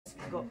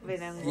got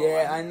Vin and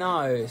Yeah, I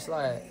know. It's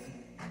like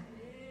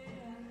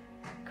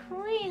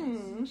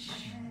cringe.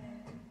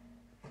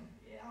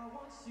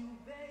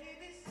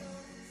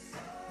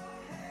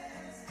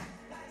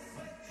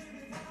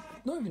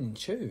 not even in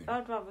tune.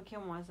 I'd rather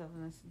kill myself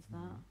than listen to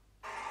that.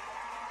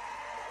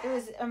 It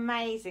was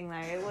amazing though.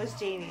 It was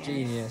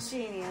genius.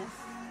 Genius.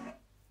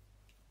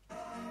 The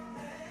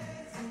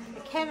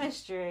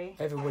chemistry.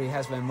 Everybody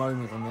has their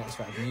moment on X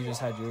Factor, and you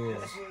just had yours.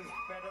 It was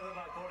better than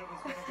I thought it was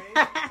going to be.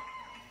 And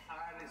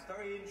it's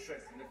very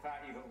interesting the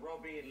fact you've got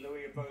Robbie and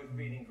Louis have both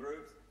been in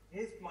groups.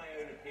 Here's my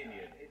own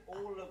opinion. It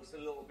all looks a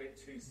little bit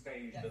too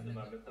staged at the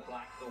moment. The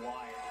black, the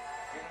white.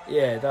 You know?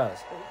 Yeah, it does.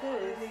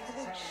 It's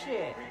good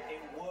shit.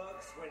 It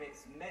works when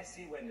it's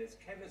messy, when there's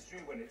chemistry,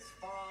 when it's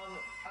fun.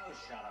 Oh,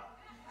 shut up.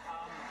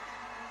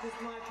 Just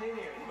my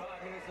opinion, but I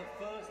mean, it's the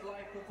first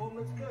live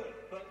performance, good,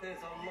 but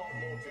there's a lot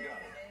more to go.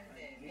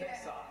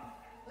 Mess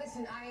up.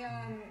 Listen,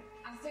 I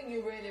think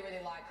you're really,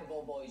 really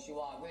likeable boys. You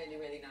are really,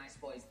 really nice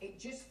boys. It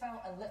just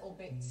felt a little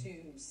bit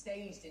too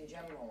staged in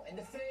general. In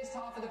the first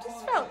half of the It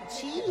just performance,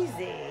 felt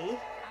cheesy.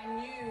 I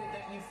knew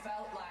that you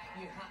felt like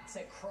you had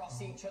to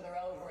cross each other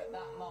over at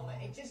that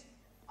moment. It just,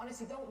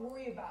 honestly, don't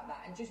worry about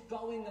that and just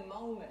go in the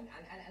moment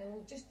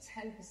and just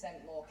 10%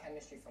 more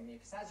chemistry from you.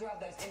 Because as you have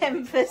those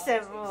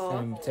 10%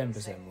 more.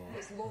 10% more.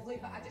 It's lovely,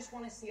 but I just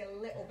want to see a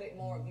little bit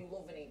more of you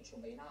loving each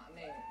other. You know what I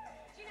mean?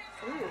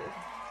 Ooh.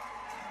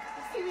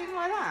 What's he mean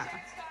by that?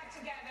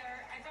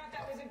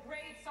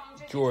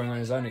 Drawing on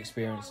his own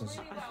experiences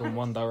from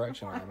One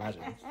Direction, I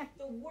imagine.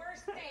 The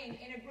worst thing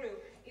in a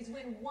group is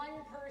when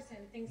one person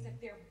thinks that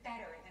they're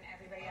better than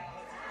everybody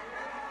else.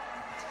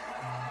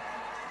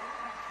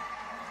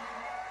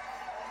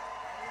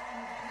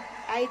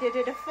 Ada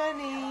did a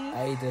funny.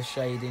 Ada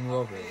shading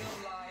Robbie,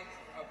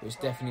 which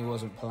definitely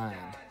wasn't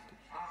planned.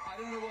 I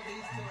don't know what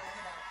these two are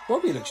about.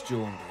 Robbie looks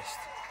jaundiced.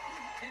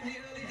 In the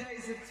early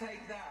days of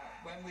Take That,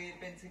 when we had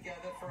been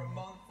together for a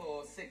month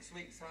or 6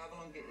 weeks, however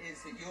long it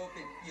is that you're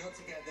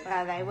together.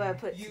 Well, they were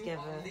put you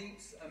together. are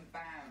leaps and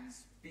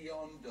bounds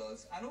beyond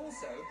us, and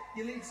also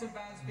you're leaps and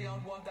bounds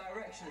beyond One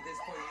Direction at this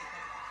point.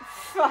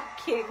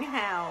 Fucking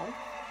hell.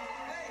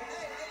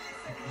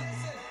 Hey,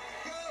 listen,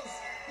 girls,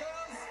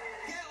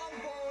 get on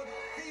board.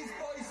 These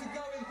boys are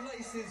going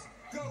places.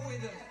 Go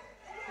with them.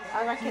 I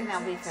reckon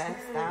they'll be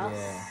first out.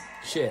 Yeah.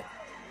 Shit.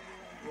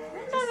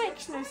 One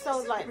Direction have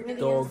sold like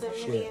millions Dog and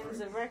shit. millions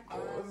of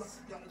records.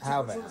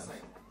 How they have?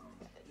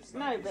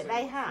 No, but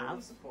they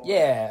have.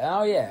 Yeah.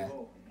 Oh yeah.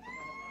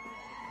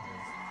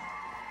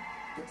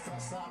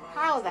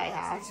 How they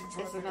have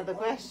is another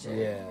question.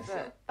 Yeah.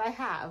 But they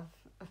have.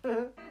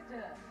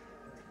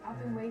 I've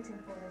been waiting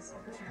for this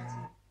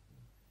opportunity.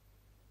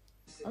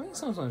 I think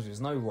sometimes there's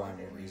no rhyme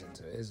or reason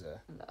to it, is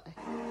there? No.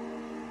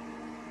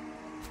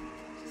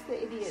 Just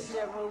the idiot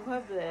general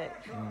public.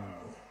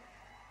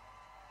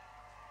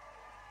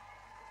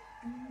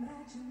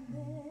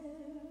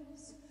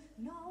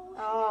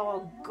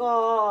 Oh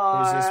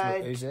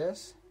God! Who's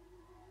this?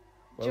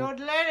 George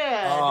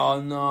Lennon.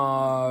 Oh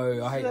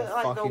no! I hate It's that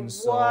like fucking the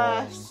song.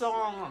 worst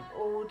song of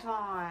all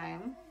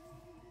time.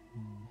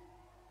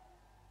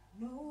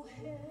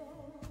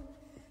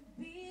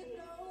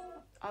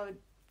 I would.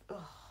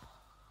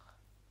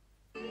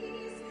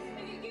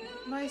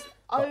 Most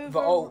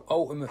The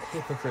ultimate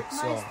hypocrite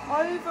song.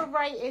 most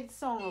overrated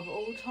song of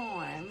all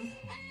time.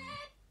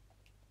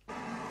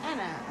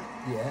 Anna,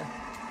 Yeah.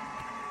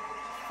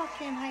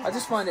 fucking hate. I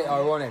just find it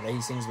ironic that he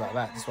sings about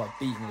that, despite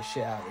beating the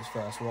shit out of his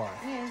first wife.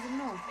 Yeah, he's a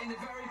knob. In a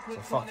very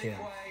So fuck platonic him.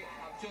 way,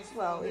 I've just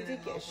Well, fallen he did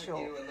in get love shot.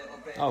 with you a little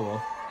bit. Oh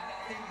well.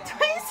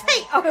 Don't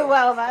say, oh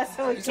well, that's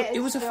all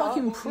It was a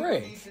fucking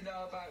prick. Need to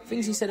know about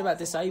Things he you. said about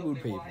disabled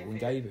people and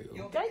gay people.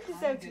 You don't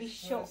deserve to be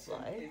shot, though.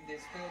 In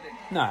this building.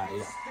 No,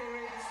 yeah.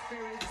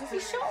 Was he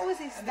shot or was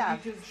he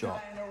stabbed?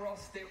 Shot. Diana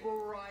Ross did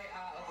right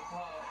out of the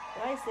park.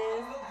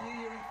 Racist. Look,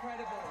 you're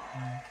incredible.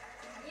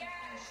 Yeah,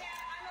 Shan,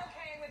 I'm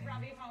okay with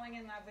Robbie falling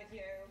in love with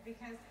you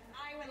because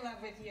I'm in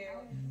love with you.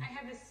 I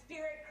have a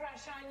spirit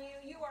crush on you.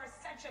 You are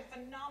such a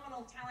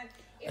phenomenal talent.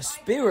 If I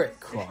spirit had a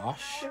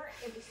crush? superpower,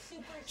 it was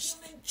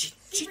superhuman. She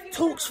Superhuman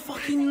talks power.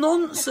 fucking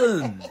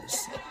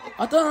nonsense.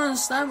 I don't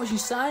understand what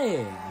she's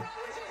saying.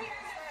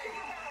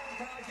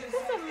 It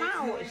doesn't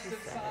matter what she said.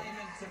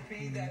 Assignment to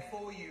be there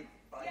for you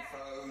by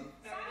phone.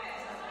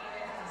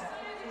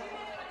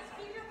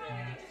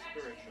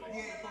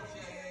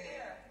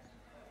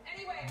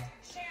 Anyway,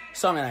 Shan,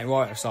 Something ain't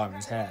right with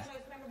Simon's hair. most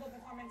memorable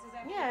performances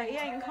ever. Yeah, he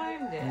ain't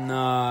combed it.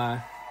 No,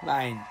 that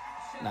ain't.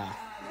 Nah.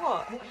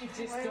 What? What you've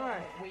just Wait, done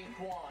right. week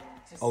one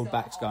to Old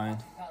start back's off going. a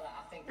cappella, I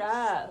think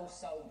Ah. it's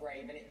so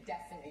brave, and it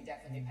definitely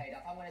paid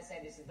off. I'm going to say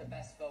this is the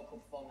best vocal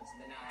performance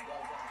of the night. Well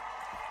done.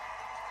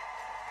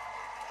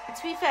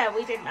 To be fair,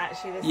 we didn't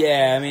actually listen.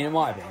 Yeah, I mean, it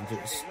might have been.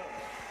 But it's, The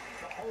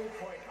whole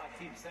point I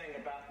keep saying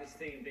about this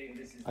theme being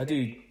this is I do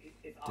me,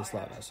 if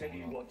dislike I that have to song tell a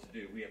you lot. what to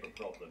do, we have a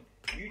problem.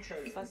 You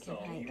chose the Fucking song,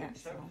 hate you that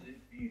song. interpreted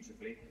it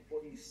beautifully.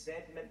 What you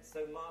said meant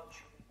so much.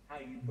 How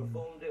you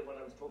performed it when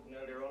I was talking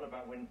earlier on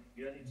about when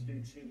you don't need to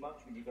do too much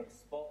when you've got a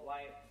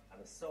spotlight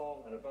and a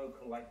song and a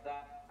vocal like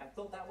that. I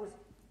thought that was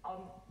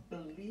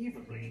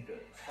unbelievably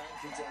good.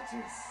 Thank you,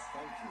 judges.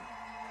 Thank you.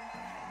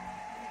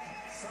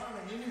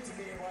 Simon, you need to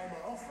be away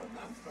more often.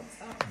 That's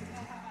fantastic.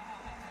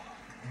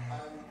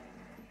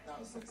 That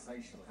was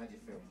sensational. How do you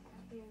feel?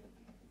 I feel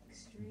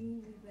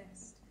extremely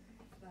blessed.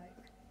 Like,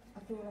 I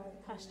feel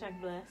like... Hashtag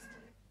blessed.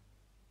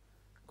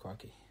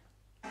 Crikey.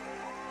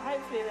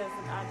 Hopefully there's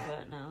an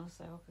advert now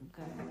so I can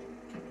go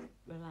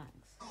relax.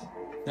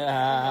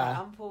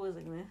 Ah, I'm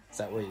pausing this. is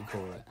that what you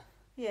call it?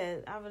 Yeah,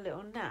 have a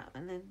little nap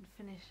and then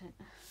finish it.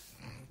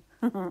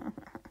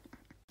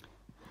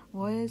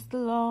 Where's the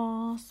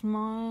last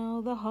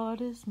mile, the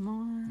hardest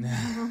mile?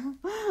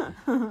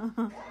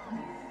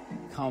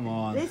 Come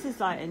on. This is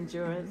like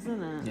endurance,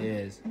 isn't it? It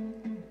is.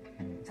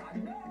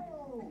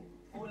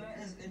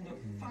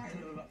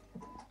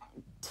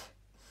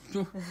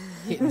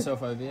 Hit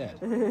himself over the head.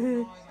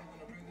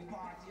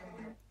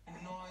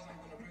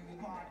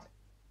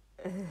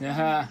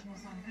 Yeah.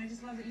 I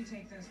just love that you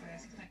take those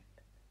risks.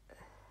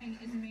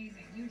 It's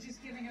amazing. You're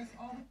just giving us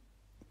all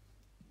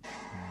the...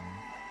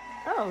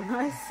 Oh,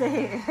 nice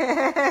sing.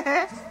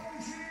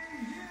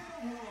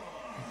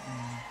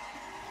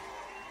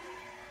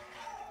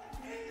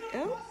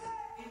 Oh.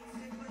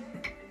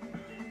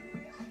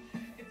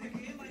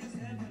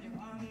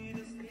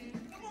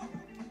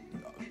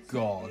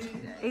 God.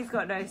 He's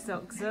got no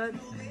socks on.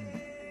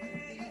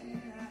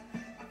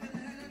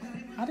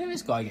 How did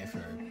this guy get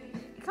through?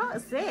 He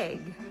can't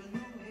sing.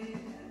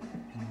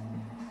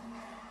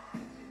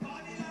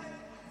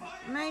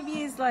 Maybe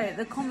he's like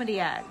the comedy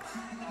act.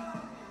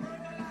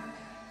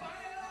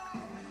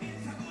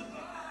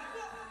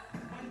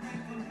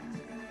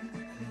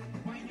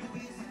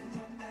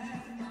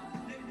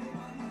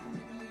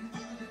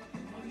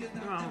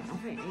 Oh, I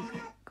think he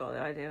got the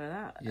idea of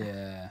that.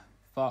 Yeah.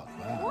 Fuck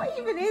that. What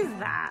even is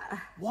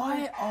that?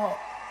 Why are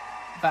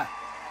that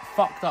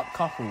fucked up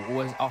couple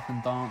always up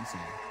and dancing?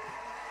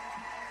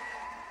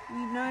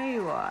 You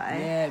know why?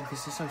 Yeah,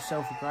 because they're so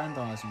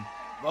self-aggrandising.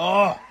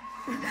 Oh!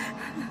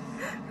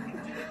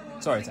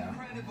 Sorry, Tara.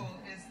 Incredible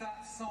is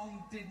that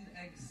song didn't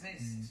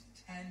exist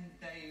 10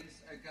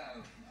 days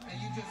ago.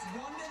 And you just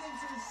wandered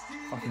into the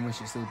studio. Fucking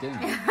wish it still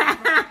didn't.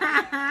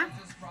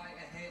 Just write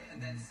a hit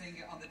and then sing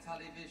it on the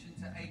television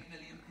to 8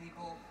 million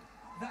people.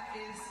 That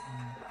is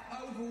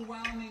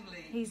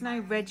overwhelmingly... He's no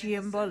Reggie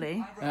and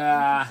Bolly.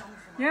 Ah.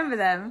 You remember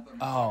them?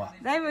 Oh.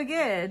 They were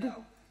good.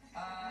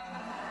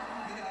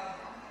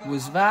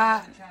 Was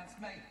that...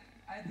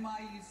 I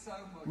admire you so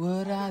much.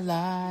 Would I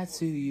lie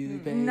to you,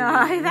 baby?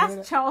 No,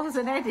 that's Charles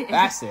and Eddie.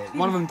 That's it.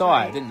 One of them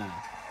died, didn't they?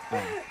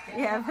 Oh.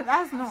 Yeah, but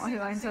that's not who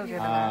I'm talking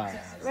about.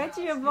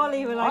 Reggie and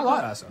Bolly were I like,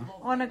 like that song.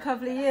 on a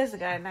couple of years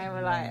ago, and they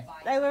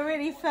were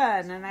really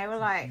fun, and they were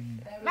like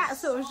that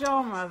sort of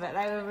genre of it.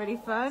 They were really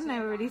fun. They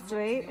were really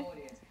sweet.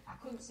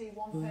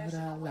 Would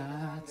I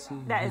lie to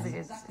you? That is a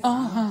good.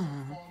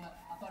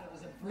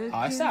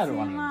 I sad at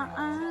one of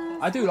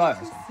them. I do like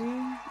that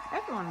song.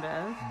 Everyone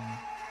does.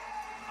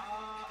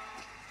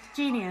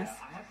 Genius. I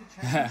have to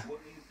change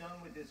what you've done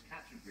with this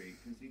category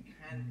because it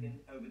can,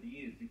 over the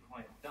years, be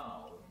quite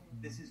dull.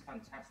 This is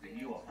fantastic.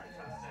 You are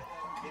fantastic.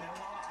 You know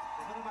what?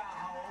 It's not about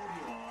how old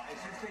you are.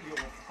 It's just that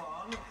you're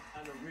fun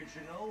and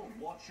original,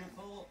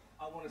 watchable.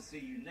 I want to see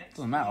you next.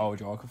 Doesn't matter how old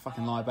you are, I could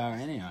fucking lie about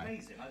it anyway.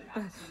 Amazing. I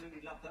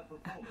absolutely love that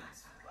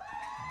performance.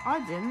 I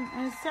didn't.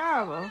 It was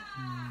terrible.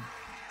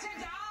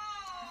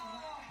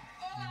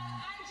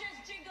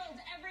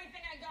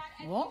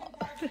 What?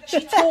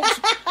 She talks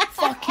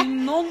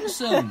fucking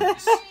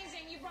nonsense.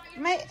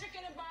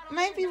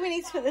 Maybe we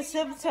need to put the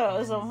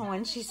subtitles on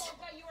when she's.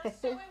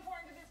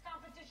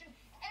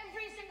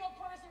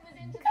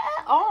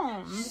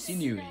 Arms.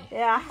 Sinewy.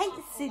 Yeah, I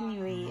hate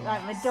sinewy,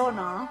 like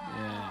Madonna.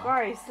 Yeah.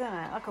 Gross, isn't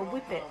it? Like a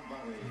whippet.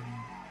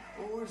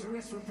 Always a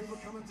risk when people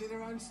come and do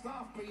their own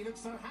stuff, but you look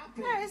so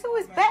happy. No, it's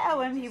always better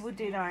when people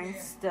do their own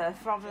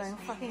stuff rather than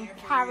fucking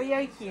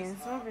karaoke and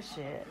some other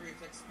shit.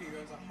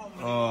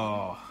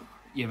 Oh.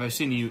 Yeah, those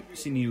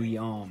sinewy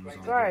arms.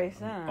 on Gross,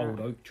 the isn't it? Old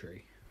oak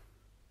tree.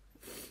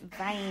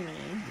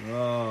 Veiny.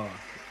 Oh.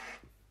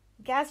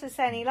 Gaz was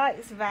saying he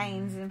likes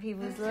veins in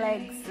people's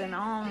legs and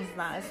arms and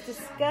that. It's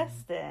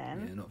disgusting.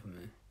 Yeah, not for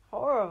me.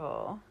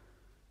 Horrible.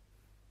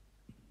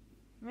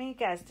 Me and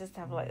Gaz just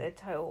have like the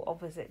total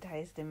opposite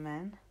taste in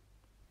men.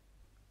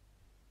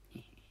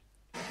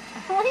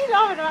 What are you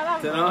laughing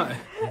about that? Don't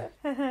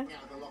know. Now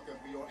the locker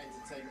for your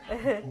entertainment and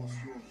of course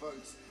your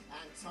votes.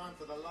 And time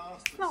for the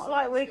last. It's not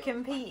like we're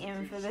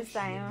competing for the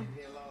same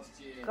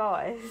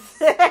guys.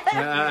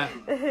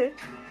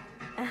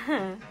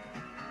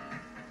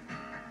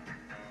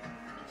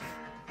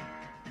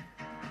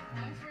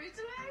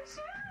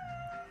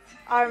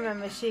 I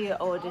remember she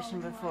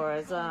auditioned before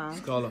as well.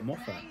 Scarlett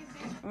Moffat.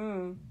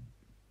 Mm.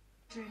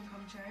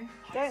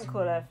 Don't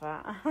call her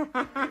fat.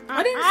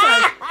 I didn't say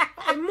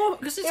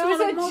because It was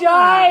a Moffat.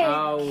 joke.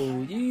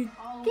 Oh, you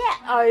Get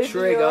over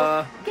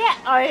trigger. Get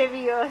over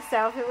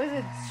yourself. It was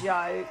a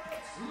joke.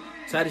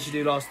 So how did she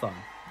do last time?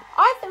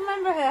 I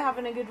remember her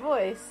having a good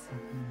voice.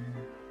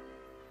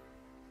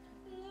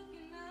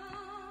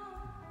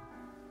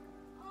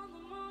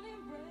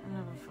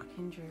 Another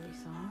fucking dreary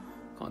song.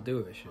 Can't do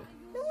with this shit.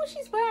 What what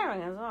she's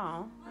wearing as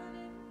well.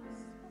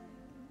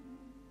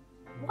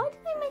 Why did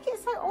they make it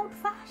so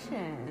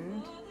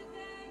old-fashioned?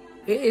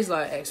 It is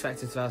like X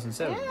Factor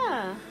 2007.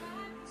 Yeah.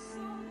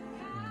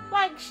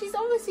 Like, she's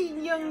obviously a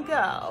young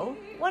girl.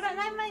 Why don't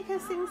they make her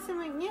sing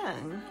something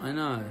young? I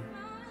know.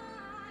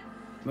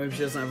 Maybe she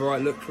doesn't have the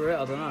right look for it,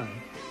 I don't know.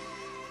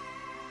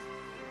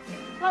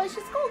 Like,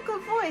 she's got a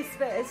good voice,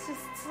 but it's just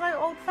so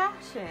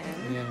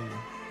old-fashioned. Yeah.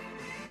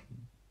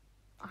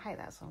 I hate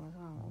that song as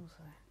well,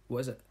 also. What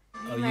is it?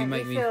 You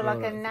make me feel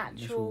like a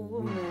natural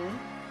woman.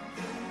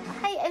 I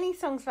hate any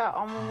songs like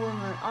I'm a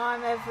woman,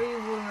 I'm every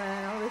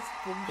woman, all this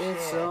bullshit.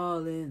 It's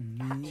all in me.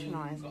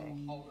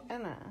 Patronising,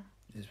 isn't it?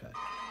 It's bad.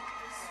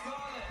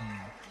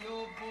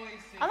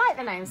 I like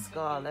the name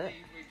Scarlett.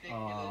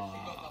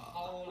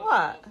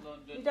 What?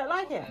 You don't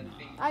like it?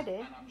 I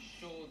do.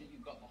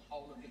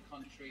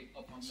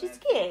 She's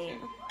cute.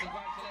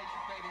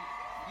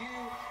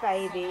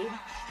 Baby.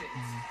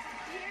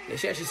 Yeah,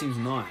 she actually seems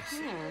nice.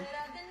 Yeah.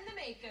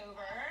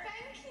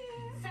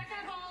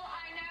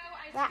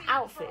 That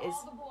outfit is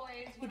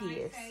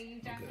hideous.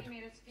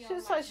 She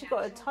looks like she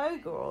got a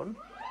toga on.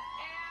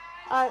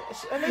 At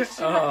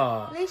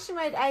least she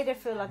made Ada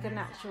feel like a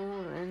natural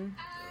woman.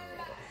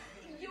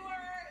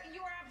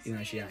 You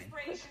know she ain't.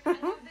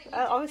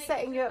 I was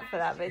setting you up for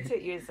that, but it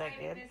took you a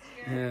second.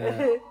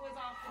 Yeah.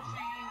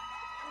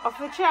 Off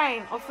the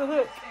chain, off the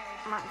hook,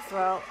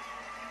 Maxwell.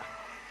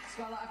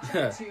 Scarlett, I've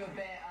talked to you a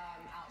bit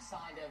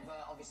outside of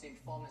obviously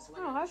performance.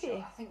 Oh, have you?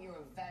 I think you're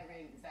a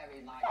very,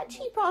 very That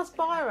cheap ass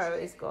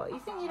biro he's got. You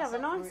think you'd have a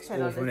nice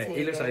 10 on Awful, the innit? TV?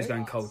 He looks like he's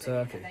going cold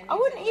turkey. I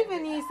wouldn't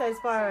even use those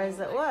biros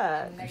at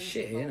work. It's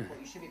shitty, isn't it?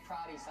 You should be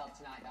proud of yourself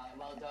tonight, darling.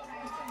 Well done,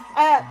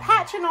 well done.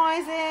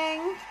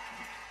 Patronising.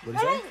 What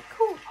They is don't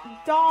call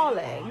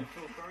darling.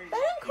 They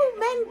don't call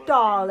men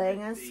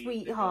darling and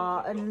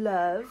sweetheart and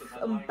love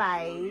and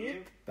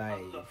babe.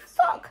 Babe.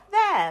 Fuck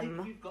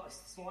them.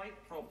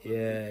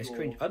 Yeah, it's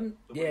cringe. I don't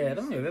know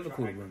if I've ever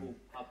called a woman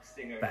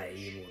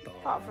babe or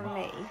Apart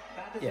darling.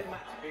 from me. Yeah.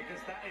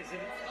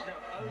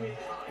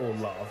 Or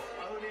love.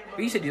 But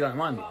you said you don't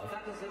mind love.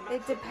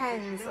 It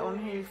depends on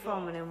who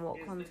from and in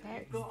what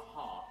context.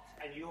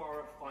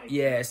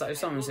 Yeah, it's like if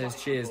someone says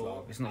cheers,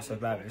 love, it's not so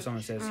bad. But if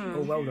someone says,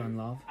 oh, well done,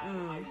 love,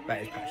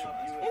 that is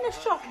patronising. In a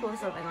shop or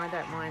something, I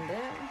don't mind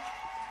it.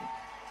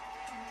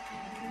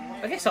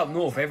 I guess up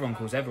north, everyone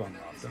calls everyone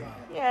love, don't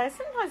they? Yeah,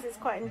 sometimes it's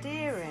quite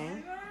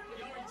endearing.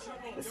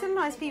 But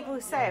sometimes people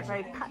say it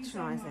very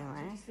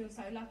patronisingly. I just feel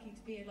so lucky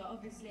to be here. Like,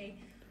 obviously,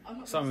 I'm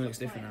not. Someone looks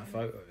different in that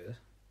photo of this.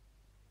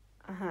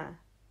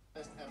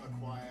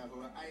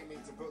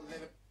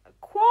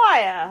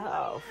 Choir?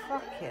 Oh,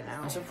 fucking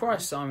hell. I'm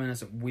surprised Simon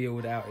hasn't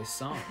wheeled out his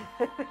son,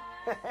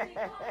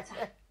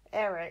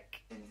 Eric.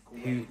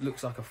 who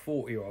looks like a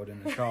 40-year-old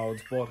in a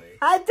child's body.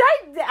 I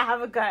don't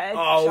have a go at a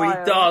Oh, child.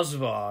 he does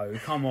though.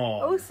 Come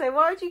on. Also,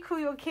 why would you call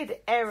your kid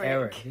Eric?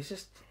 Eric, he's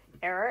just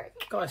Eric?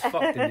 guy's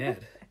fucked in the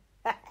head.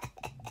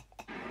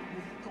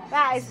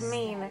 That is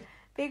mean.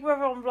 Big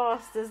Brother on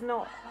Blast does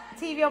not...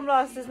 TV on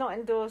Blast does not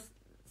endorse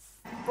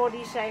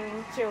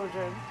body-shaming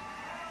children.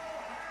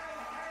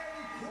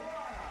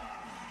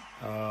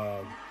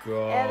 Oh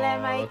god.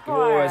 LMA We've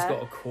always choir.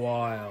 got a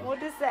choir. What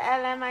does the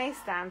LMA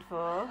stand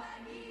for?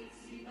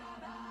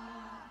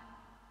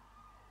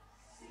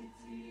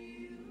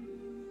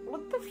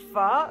 What the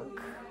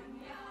fuck?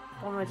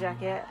 Bomber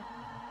jacket.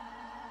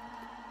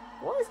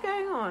 What is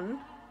going on?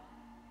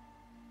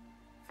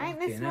 Ain't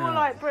this Fucking more hell.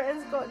 like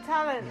Britain's Got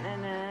Talent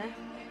than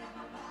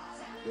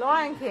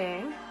Lion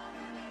King?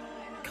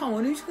 Come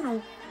on, who's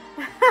gonna...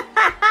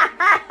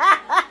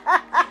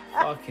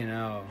 Fucking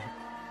hell.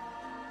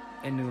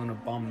 Ending on a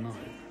bum note.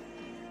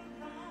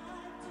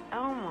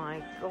 Oh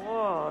my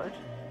god.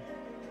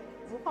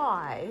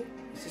 Why?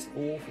 It's just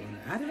awful, isn't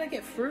it? How did I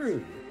get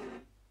through?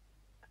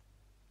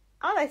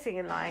 Are they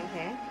singing Lion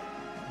King?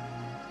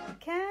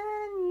 Can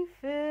you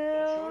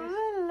feel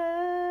the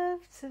love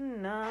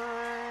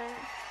tonight?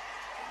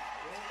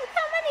 Look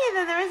how many of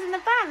them there is in the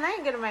band. They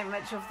ain't going to make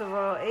much of the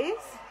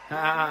royalties.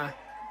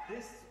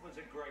 This was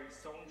a great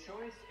song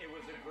choice. It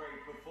was a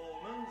great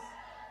performance.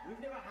 We've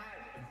never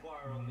had a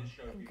choir on this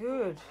show before.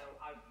 Good.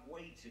 I've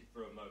waited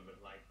for a moment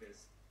like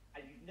this.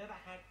 And you've never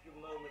had your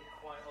moment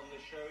quite on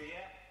the show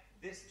yet.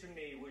 This, to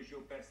me, was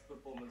your best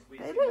performance we've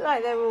They seen. look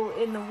like they're all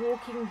in The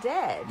Walking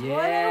Dead. Why are they all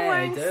Yeah,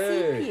 wearing they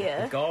do.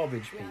 sepia? The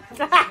garbage people.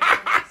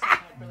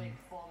 Brilliant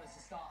performance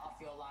to start off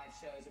your live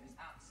shows. It was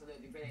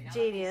absolutely brilliant. Now,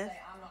 Genius. Like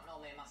I say, I'm not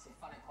normally a massive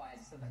fan of choirs.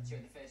 I said that to you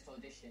at the first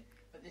audition.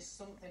 But there's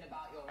something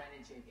about your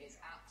energy. It's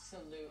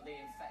absolutely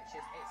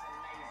infectious. It's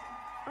amazing.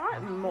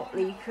 Alright,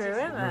 Motley Crue,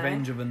 isn't they?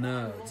 Revenge of the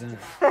nerds, isn't it?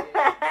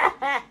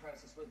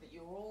 Process was that you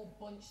were all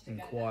bunched In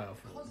together. choir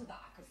Because form. of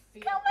that, I could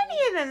feel How many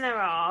of them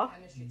there are?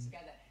 chemistry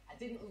together. I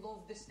didn't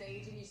love the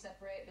staging. You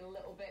separated a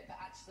little bit, but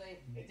actually,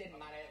 it didn't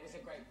matter. It was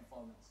a great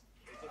performance.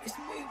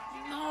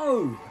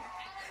 No!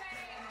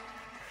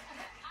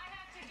 I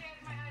have to give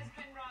my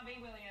husband Robbie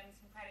Williams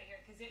some credit here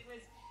because it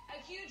was a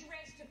huge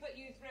risk to put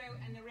you through,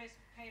 and the risk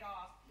paid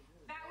off.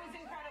 That was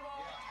incredible.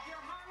 Your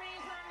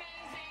harmonies were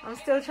amazing. I'm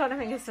still trying to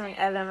think of something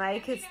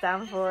LMA could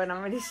stand for, and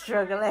I'm really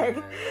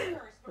struggling.